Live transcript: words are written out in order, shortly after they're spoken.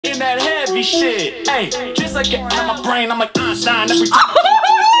In that heavy shit, hey, just like getting on my brain, I'm like Einstein every time.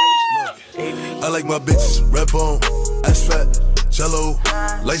 I like my bitches, red bone, ass fat, jello,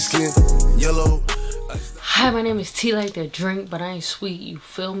 light skin, yellow. Hi, my name is T like the drink, but I ain't sweet, you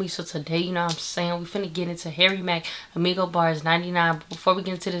feel me? So today, you know what I'm saying, we finna get into Mack, Omegle bars 99. But before we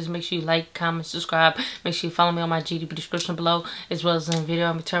get into this, make sure you like, comment, subscribe. Make sure you follow me on my GDP description below, as well as in the video.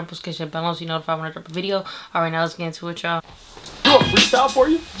 I'm turn notification bell so you notify when I drop a video. Alright, now let's get into it, y'all. Do a freestyle for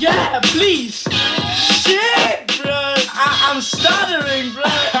you? Yeah, please. Shit, bro. I'm stuttering, bro.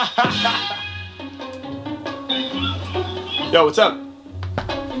 Yo, what's up?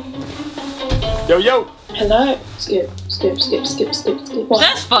 Yo. Hello? Skip. What?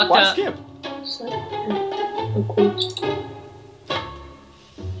 That's fucked Why up. skip?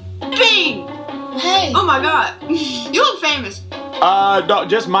 Bing! Hey! Oh my god. You look famous. No,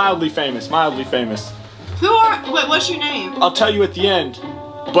 just mildly famous, Who are... Wait, what's your name? I'll tell you at the end,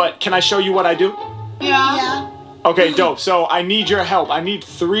 but can I show you what I do? Yeah. Okay, dope. So I need your help. I need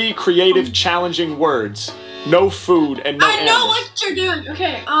 3 creative, challenging words. No food and no I know animals. what you're doing.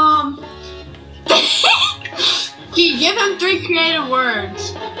 Okay, give him 3 creative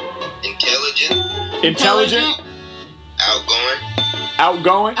words. Intelligent.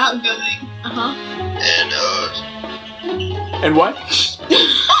 Outgoing. Uh-huh. And what?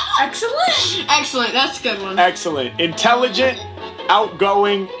 Excellent, that's a good one. Excellent. Intelligent,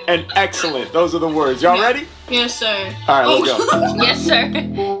 outgoing, and excellent. Those are the words. Y'all ready? Yes, sir. Alright, let's go. Yes, sir.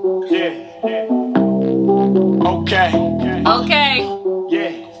 Yeah. Okay. Okay.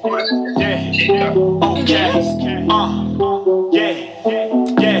 Yeah. Okay.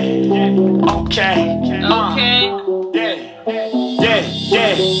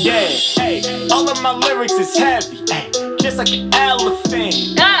 Yeah. Hey, all of my lyrics is heavy. Hey, just like an elephant.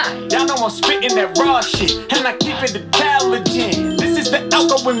 Y'all know I'm spitting that raw shit, and I keep it intelligent. This is the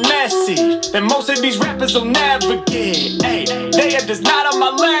outgoing message that most of these rappers will never get. Hey, they are just not on my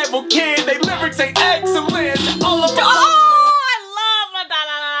level, kid. They lyrics ain't excellent. All of my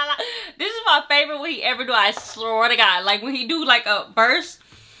This is my favorite when he ever do. I swear to God, like when he do like a verse.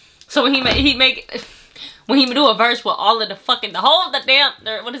 So when he do a verse with all of the fucking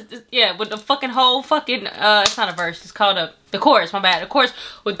what is this? Yeah, with the fucking whole fucking it's not a verse. It's called the chorus. My bad. The chorus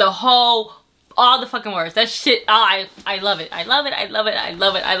with the whole all the fucking words. That shit. I love it. I love it.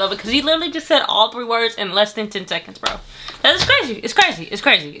 Because he literally just said all 3 words in less than 10 seconds, bro. That is crazy. It's crazy.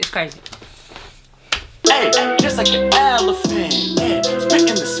 Hey, just like an elephant, yeah, spitting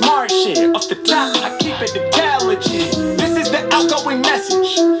the smart shit. Off the top, I keep it intelligent. This is the outgoing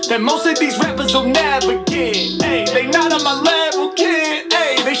message that most of these rappers will never get. Hey, they not on my level, kid.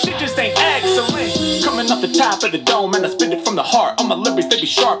 Hey, they shit just ain't excellent. Coming off the top of the dome, man, I spit it from the heart. All my lyrics, they be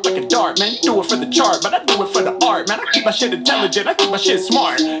sharp like a dart, man. You do it for the chart, but I do it for the art, man. I keep my shit intelligent, I keep my shit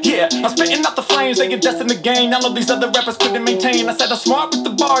smart. Yeah, I'm spitting out the flames, they get dust in the game. Y'all know these other rappers couldn't maintain. I said I'm smart with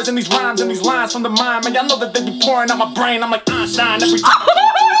the bars and these rhymes and these lines from the mind, man. Y'all know that they be pouring out my brain. I'm like Einstein every time.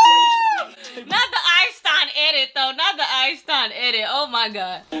 Not the Einstein edit though. Not the Einstein edit. Oh my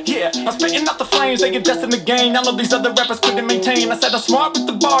god. Yeah, I'm spitting out the flames, they get dust in the game. Y'all know these other rappers couldn't maintain. I said I'm smart with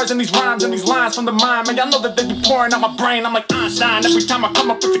the bars and these rhymes and these lines from the mind, man. Y'all know that they be pouring out my brain. I'm like Einstein every time I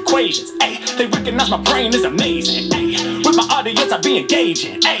come up with equations. Hey, they recognize my brain is amazing. Hey, with my audience I be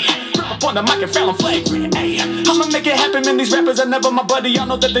engaging. Hey, grip up on the mic and I'm flagrant. Hey, I'ma make it happen, man. These rappers are never my buddy. Y'all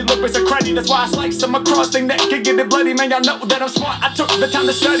know that they look with a credit. That's why I slice them across their neck and get it bloody, man. Y'all know that I'm smart. I took the time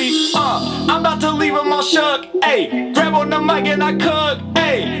to study. I'm about to leave them all shook. Hey, grab on the mic and I cook.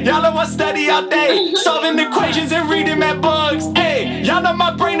 Hey, y'all know I study all day, solving equations and reading mad books. Hey, y'all know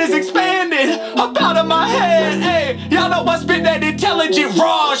my brain is expanded up out of my head. Hey, y'all know I spit that intelligent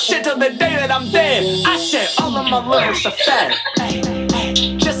raw shit till the day that I'm dead. I said all of my lyrics are fat. Hey,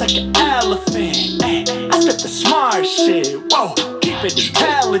 just like an elephant. Hey, I spit the smart shit. Whoa, keep it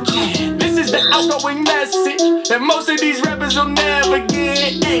intelligent. This is the outgoing message that most of these rappers will never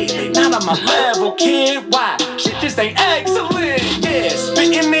get. Hey, they not on my level, kid. Why? Shit just ain't excellent. Yeah,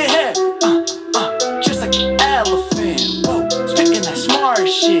 spitting it heavy. Just like an elephant. Whoa, spitting that smart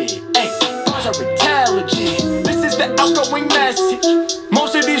shit. Hey, bars are intelligent. This is the outgoing message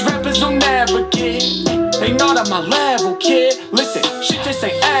most of these rappers will never get. They not on my level, kid. Listen, shit just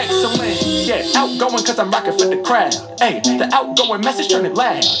ain't excellent. yeah, outgoing cause I'm rocking for the crowd. Hey, the outgoing message turning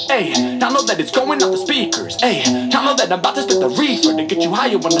loud. Hey, y'all know that it's going out the speakers. Hey, y'all know that I'm about to spit the reefer to get you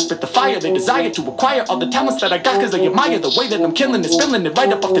higher when I spit the fire. They desire to acquire all the talents that I got cause they admire the way that I'm killing it, spilling it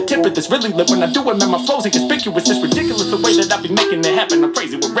right up off the tip of this really lit. When I do it, man, my flow's inconspicuous. It's ridiculous the way that I be making it happen. I'm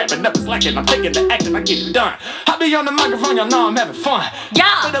crazy with rapping, never slacking. I'm taking the action, I get it done. I be on the microphone, y'all know I'm having fun.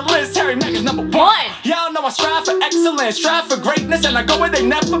 Yeah. For the list, Harry Mack is number one. Y'all know I strive for excellence, strive for greatness, and I go where they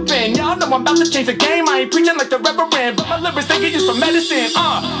never been. Y'all know I'm about to change the game. I ain't preaching like the reverend, but my lyrics they get used for medicine.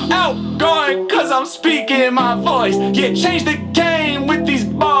 Outgoing cause I'm speaking my voice. Yeah, change the game with these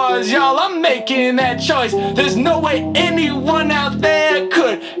bars, y'all. I'm making that choice. There's no way anyone out there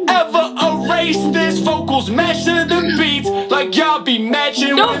could ever erase this. Vocals match to the beats like y'all be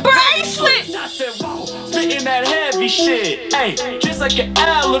matching The with bracelet. I said, whoa, spitting that heavy shit. Hey, just like an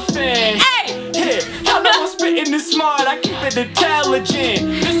elephant. Hey. Yeah, y'all know I'm spitting this smart. I keep it intelligent.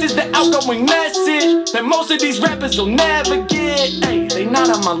 This is the outgoing message that most of these rappers will never get. Hey, they not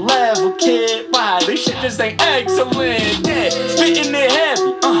on my level, kid. Why? This shit just ain't excellent. Yeah, spitting it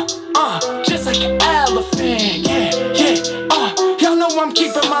heavy. Just like an elephant. Y'all know I'm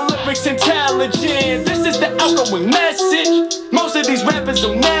keeping my lyrics intelligent. This is the outgoing message most of these rappers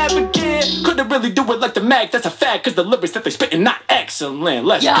will never get. Couldn't really do it like the Mack, that's a fact. Cause the lyrics that they spitting not excellent.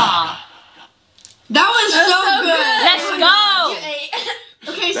 Let's go. That was so good. Let's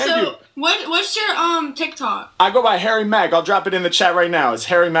go. Okay, Thank so you. what's your TikTok? I go by Harry Mack. I'll drop it in the chat right now. It's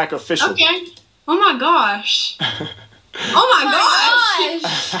Harry Mack Official. Okay. Oh my gosh. Oh my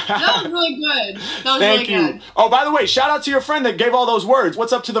gosh. That was really good. That was Thank really you. good. Oh, by the way, shout out to your friend that gave all those words.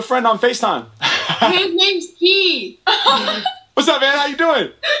 What's up to the friend on FaceTime? His name's Keith. What's up, man? How you doing?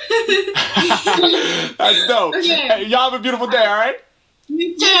 That's dope. Okay. Hey, y'all have a beautiful day, all right?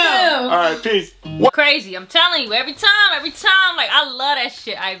 You too. All right, peace. Crazy, I'm telling you, every time, like I love that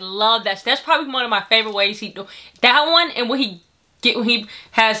shit. I love that shit. That's probably one of my favorite ways he do that one, and when he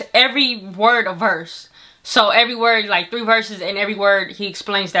has every word a verse. So every word, like 3 verses, and every word he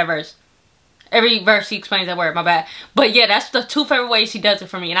explains that verse. Every verse he explains that word, my bad. But yeah, that's the 2 favorite ways he does it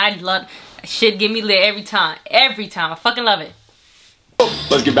for me, and I love shit. Get me lit every time. Every time. I fucking love it.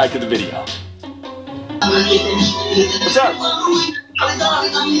 Let's get back to the video. What's up?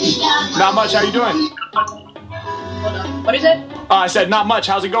 Not much. How you doing? What is it? I said not much.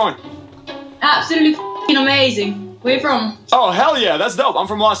 How's it going? Absolutely f***ing amazing. Where you from? Oh, hell yeah. That's dope. I'm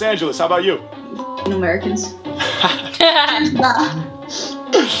from Los Angeles. How about you? Americans.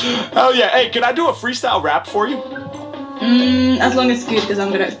 Hell yeah. Hey, can I do a freestyle rap for you? As long as it's good, because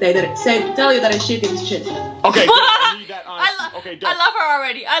I'm gonna tell you that it's shit, it's shit. Okay, good. I need that honesty. Okay, dope. I love her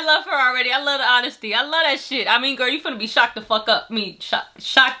already. I love her already. I love the honesty. I love that shit. I mean, girl, you finna be shocked the fuck up. Me,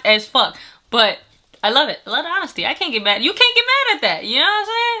 shocked as fuck. But I love it. I love the honesty. I can't get mad. You can't get mad at that. You know what I'm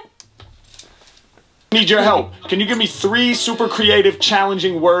saying? Need your help. Can you give me 3 super creative,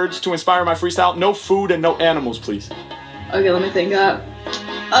 challenging words to inspire my freestyle? No food and no animals, please. Okay, let me think.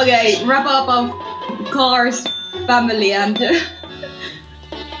 Okay, wrap up of cars, family, and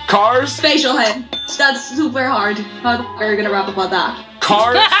Cars? facial hair. That's super hard. How the fuck are you gonna rap about that?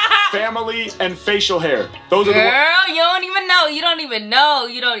 Cars, family, and facial hair. Those are the words. Girl, you don't even know. You don't even know.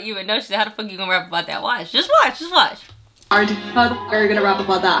 You don't even know. She said, how the fuck you gonna rap about that? Watch. Just watch. Just watch. Hard. How the fuck are you gonna rap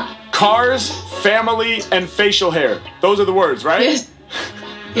about that? Cars, family, and facial hair. Those are the words, right? Yes.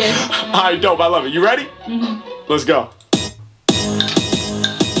 Yes. Alright, dope. I love it. You ready? Let's go.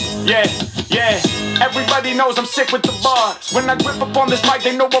 Yeah, yeah. Everybody knows I'm sick with the bars. When I grip up on this mic,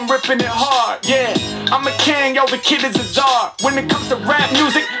 they know I'm ripping it hard. Yeah, I'm a king, yo, the kid is a czar. When it comes to rap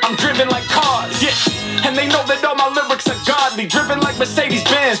music, I'm driven like cars. Yeah, and they know that all my lyrics are godly. Driven like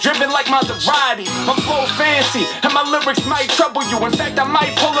Mercedes-Benz, driven like Maserati. My flow fancy, and my lyrics might trouble you. In fact, I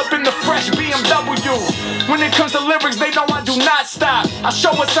might pull up in the fresh BMW. When it comes to lyrics, they know I do not stop. I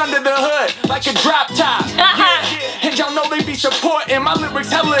show what's under the hood, like a drop top. Yeah, and y'all know they be supporting. My lyrics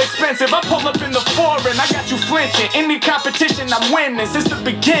hella expensive. I pull up in the foreign, I got you flinching. Any competition, I'm winning since the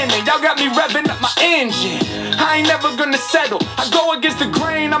beginning. Y'all got me revving up my engine. I ain't never gonna settle. I go against the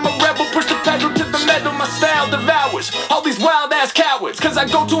grain, I'm a rebel. Push the pedal to the metal, my style devours all these wild ass cowards. Cause I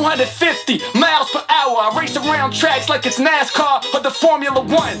go 250 miles per hour. I race around tracks like it's NASCAR or the Formula 1.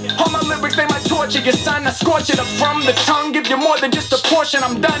 All my lyrics, they might torture your son. I scorch it up from the tongue, give you more than just a portion.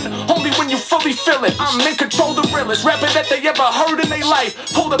 I'm done only when you fully feel it. I'm in control, the realest rapper that they ever heard in their life.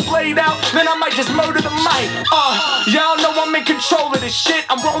 Pull the blade out, then I might just murder the mic. Y'all know I'm in control of this shit.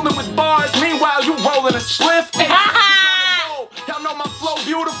 I'm rolling with bars, meanwhile you rolling a spliff. Y'all know my flow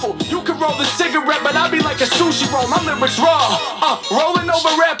beautiful. You can roll the cigarette, but I be like a sushi roll. My lyrics raw. Rolling over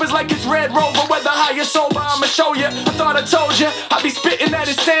rappers like it's Red Rover. Whether high or sober, I'ma show ya. I thought thought I told you I be spitting that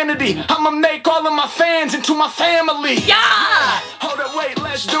insanity. I'ma make all of my fans into my family. Yeah! Hold up, wait,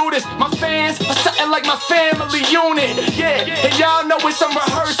 let's do this. My fans are something like my family unit. Yeah, and y'all know it's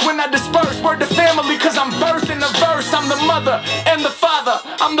unrehearsed when I disperse. Word to family, cause I'm birthed in the verse. I'm the mother and the father,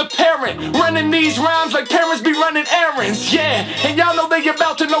 I'm the parent. Running these rhymes like parents be running errands. Yeah, and y'all know they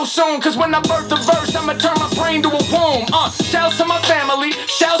about to know soon. Cause when I birth the verse, I'ma turn my brain to a womb. Shouts to my family,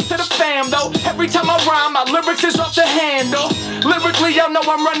 shouts to the fam though. Every time I rhyme, my lyrics is off the handle. Lyrically, y'all know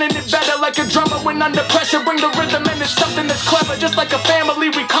I'm running it better. Like a drummer when under pressure, bring the rhythm and it's something that's clever. Just like a family,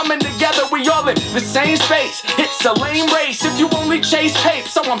 we coming together, we all in the same space. It's a lame race if you only chase pape.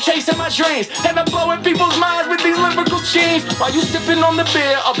 So I'm chasing my dreams, and I'm blowing people's minds with these lyrical schemes. While you sipping on the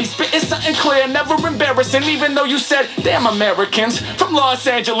beer, I'll be spitting something clear, never embarrassing. Even though you said, damn Americans from Los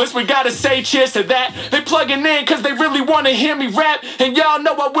Angeles, we gotta say cheers to that. They plugging in cause they really wanna hear me rap, and y'all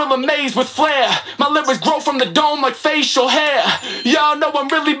know I will amaze with flair. My lyrics grow from the dome like facial hair. Y'all know I'm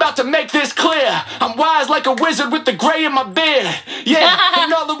really about to make this clear. I'm wise like a wizard with the gray in my beard. Yeah,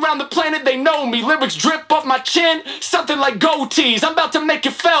 and all around the planet they know me. Lyrics drip off my chin, something like goatees. I'm about to make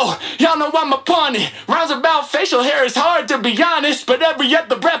it fell. Y'all know I'm upon it. Rounds about facial hair is hard to be honest, but every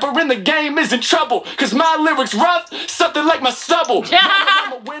other rapper in the game is in trouble. Cause my lyrics rough, something like my stubble.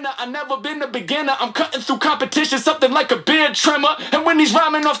 I'm a winner, I never been a beginner. I'm cutting through competition, something like a beard trimmer. And when he's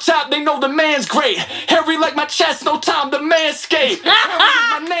rhyming off top, they know the man's great. Hairy like my chest, no time to manscape.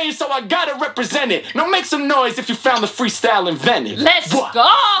 Harry is my name, so I gotta represent it. Now make some noise if you found the freestyle invented. Let's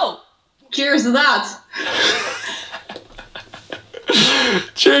go! Cheers to that.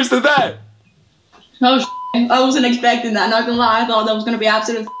 Cheers to that. Oh, I wasn't expecting that. Not gonna lie, I thought that was gonna be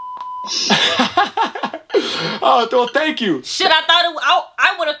absolute. Oh, well, thank you. Shit,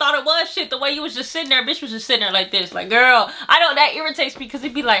 I would have thought it was shit. The way you was just sitting there, bitch was just sitting there like this. Like, girl, I know that irritates me because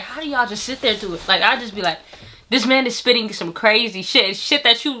it'd be like, how do y'all just sit there to it? Like, I just be like, this man is spitting some crazy shit. Shit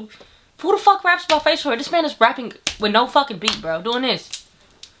that you, who the fuck raps about facial hair? This man is rapping with no fucking beat, bro. Doing this.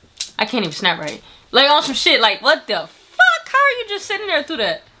 I can't even snap right. Like, on some shit, like, what the fuck? How are you just sitting there through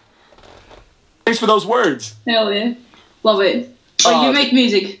that? Thanks for those words. Hell yeah. Love it. Oh, you make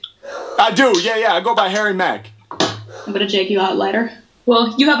music. I do, yeah. I go by Harry Mack. I'm gonna check you out later.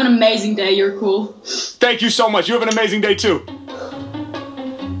 Well, you have an amazing day. You're cool. Thank you so much. You have an amazing day too.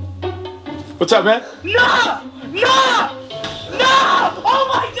 What's up, man? No! No! No! Oh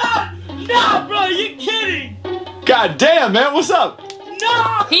my god! No, bro, you're kidding! God damn, man. What's up?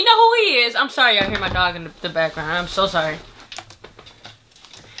 No! He know who he is. I'm sorry y'all hear my dog in the background. I'm so sorry.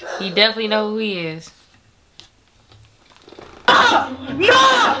 He definitely know who he is. No!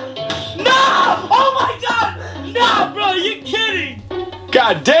 No! Oh my god! No, bro, you're kidding!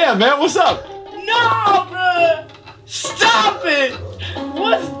 God damn, man. What's up? No, bro! Stop it!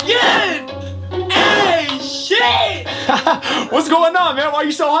 What's good? Hey, shit! What's going on, man? Why are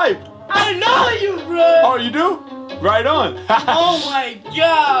you so hyped? I know you, bro! Oh, you do? Right on. Oh my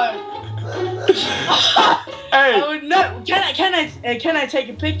god! Hey. Oh, no. Can I take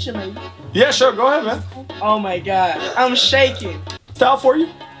a picture, maybe? Yeah, sure. Go ahead, man. Oh my god, I'm shaking. Style for you?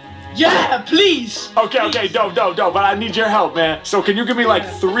 Yeah, please. Okay, dope. But I need your help, man. So can you give me like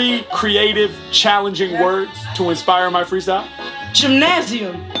 3 creative, challenging words to inspire my freestyle?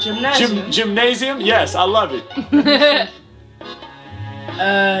 Gymnasium. Gymnasium? Yes, I love it.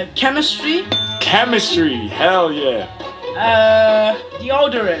 Chemistry. Chemistry. Hell yeah.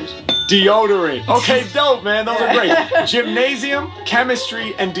 Deodorant. Deodorant. Okay, dope, man. Those are great. Gymnasium,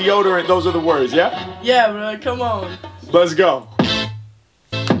 chemistry, and deodorant. Those are the words, yeah? Yeah, bro. Come on. Let's go.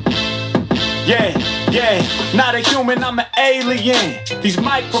 Yeah, not a human, I'm an alien. These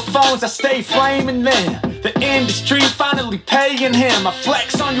microphones, I stay flaming them. The industry finally paying him. I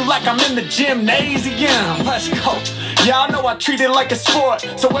flex on you like I'm in the gymnasium. Let's go. Y'all know I treat it like a sport.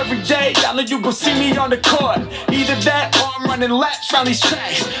 So every day, y'all know you gon' see me on the court. Either that or I'm running laps round these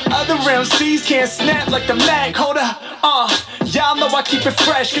tracks. Other MCs can't snap like the Mack. Hold up, y'all know I keep it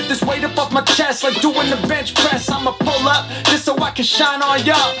fresh. Get this weight up off my chest like doing the bench press. I'ma pull up just so I can shine on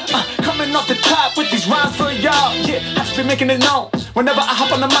y'all. Coming off the top with these rhymes for y'all. Yeah, I just been making it known. Whenever I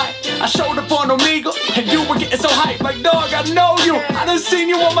hop on the mic, I showed up on Omegle, and you were getting so hyped. Like, dog, I know you. I done seen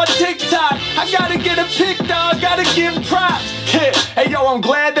you on my TikTok. I gotta get a pic, dog. Gotta give props. Yeah, hey yo, I'm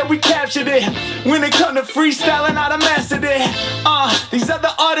glad that we captured it. When it come to freestyling, I done mastered it. These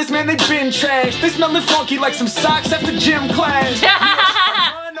other artists, man, they been trash. They smelling funky like some socks after gym class.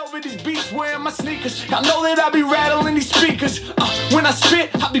 over these beats wearing my sneakers. I know that I be rattling these speakers. When I spit,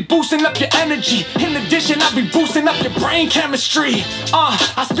 I be boosting up your energy. In addition, I be boosting up your brain chemistry.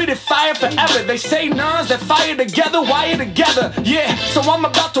 I spit it fire forever. They say neurons that fire together, wire together. Yeah, so I'm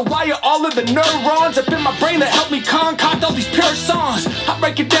about to wire all of the neurons up in my brain that help me concoct all these pure songs. I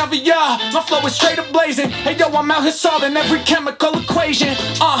break it down for y'all. My flow is straight up blazing. Hey yo, I'm out here solving every chemical equation.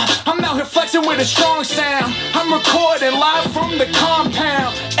 I'm out here flexing with a strong sound. I'm recording live from the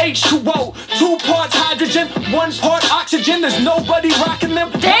compound. H2O, 2 parts hydrogen, 1 part oxygen. There's nobody rocking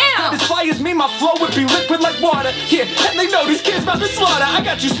them. Damn! This fires me, my flow would be liquid like water. Yeah, and they know these kids about to slaughter. I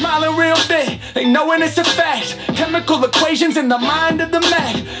got you smiling real big. They knowing it's a fact. Chemical equations in the mind of the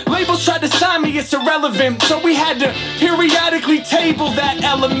Mack. Labels tried to sign me, it's irrelevant. So we had to periodically table that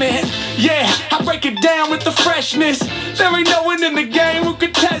element. Yeah, I break it down with the freshness. There ain't no one in the game who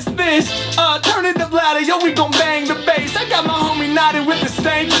could test this. Turn it up louder, yo, we gon' bang the bass. I got my homie nodding with the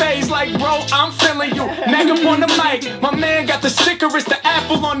same face. Like, bro, I'm feeling you. Mack up on the mic. My man got the sticker, it's the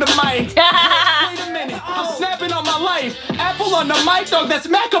apple on the mic. Wait a minute, I'm snapping on my life. Apple on the mic, dog, that's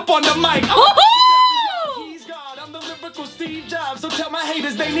Mack up on the mic. He's God, I'm the lyrical Steve Jobs. So tell my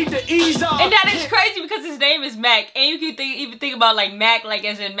haters they need to ease off. And that is crazy because his name is Mack. And you can even think about like Mack, like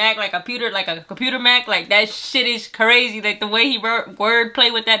as in Mac, like a computer Mac. Like that shit is crazy. Like the way he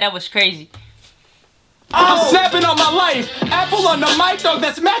wordplay with that was crazy. I'm snapping on my life. Apple on the mic, dog,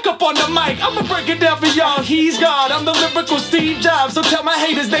 that's Mack up on the mic. I'ma break it down for y'all. He's God, I'm the lyrical Steve Jobs. So tell my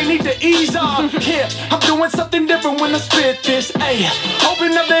haters they need to ease off. Yeah, I'm doing something different when I spit this. Ayy,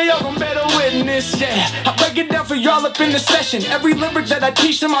 hoping that they all gon' better witness. Yeah, I break it down for y'all up in the session. Every lyric that I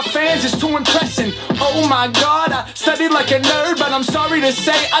teach to my fans is too impressing. Oh my God, I studied like a nerd, but I'm sorry to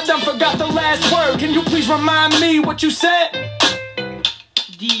say I done forgot the last word. Can you please remind me what you said?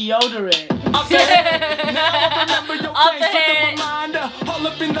 Deodorant. Now I remember your face with a reminder. All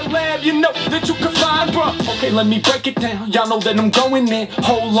up in the lab, you know that you can find, bro. Okay, let me break it down. Y'all know that I'm going there.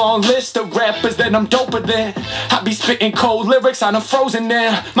 Whole long list of rappers that I'm doper than. I be spitting cold lyrics, I done frozen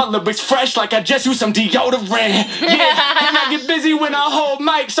now. My lyrics fresh like I just used some deodorant. Yeah, and I get busy when I hold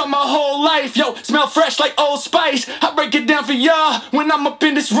mics on my whole life. Yo, smell fresh like Old Spice. I break it down for y'all when I'm up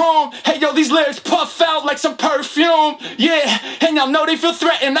in this room. Hey, yo, these lyrics puff out like some perfume. Yeah, and y'all know they feel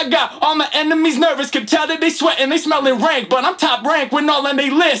threatened. I got all my enemies nervous, can tell that they sweating, they smelling rank, but I'm top rank when all on they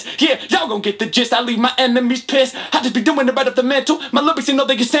list. Yeah, y'all gon' get the gist. I leave my enemies pissed. I just be doing it right up the mantle. My lyrics, you know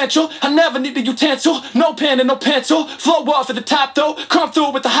they essential. I never need a utensil, no pen and no pencil. Flow off at the top though, come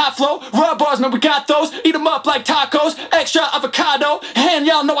through with the hot flow. Raw bars, man, we got those. Eat them up like tacos, extra avocado. And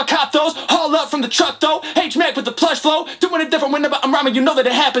y'all know I cop those. Haul up from the truck though. H-Mack with the plush flow. Doing it different whenever I'm rhyming, you know that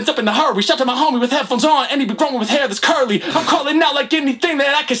it happens up in a hurry. Shout to my homie with headphones on, and he be growing with hair that's curly. I'm calling out like anything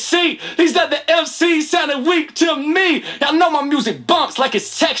that I can see. These other MCs sounding weak to me. Y'all know my music bumps like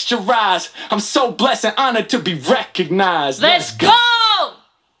it's texturized. I'm so blessed and honored to be recognized. Let's go!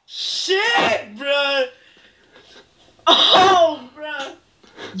 Shit, bruh. Oh, bruh.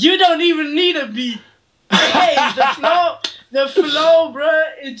 You don't even need a beat. Hey, the flow, bruh,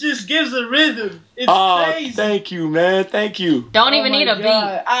 it just gives a rhythm. It's crazy. Thank you, man. Thank you. Don't even need a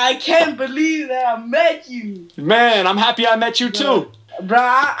beat. I can't believe that I met you. Man, I'm happy I met you too.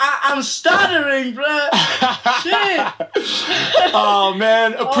 Bruh, I'm stuttering, bruh. Shit. Oh,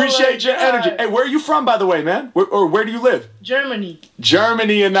 man. Appreciate your energy. Hey, where are you from, by the way, man? Where do you live? Germany.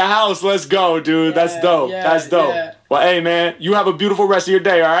 Germany in the house. Let's go, dude. Yeah, that's dope. yeah, that's dope. Yeah. Well, hey, man. You have a beautiful rest of your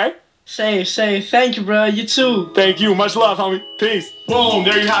day, all right? Say. Thank you, bruh. You too. Thank you. Much love, homie. Peace. Boom.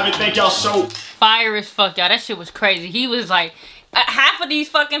 There you have it. Thank y'all so. Fire as fuck, y'all. That shit was crazy. He was like... half of these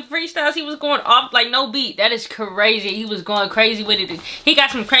fucking freestyles he was going off like no beat. That is crazy. He was going crazy with it. He got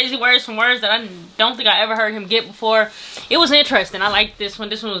some crazy words, some words that I don't think I ever heard him get before. It was interesting. I liked this one.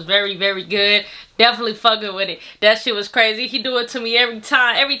 This one was very, very good. Definitely fucking with it. That shit was crazy. He do it to me every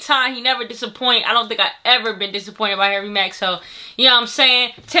time. Every time. He never disappoint. I don't think I ever been disappointed by Harry Mack. So, you know what I'm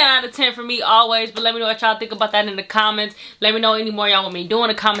saying? 10 out of 10 for me always. But let me know what y'all think about that in the comments. Let me know any more y'all want me to do in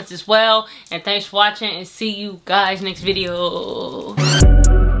the comments as well. And thanks for watching. And see you guys next video.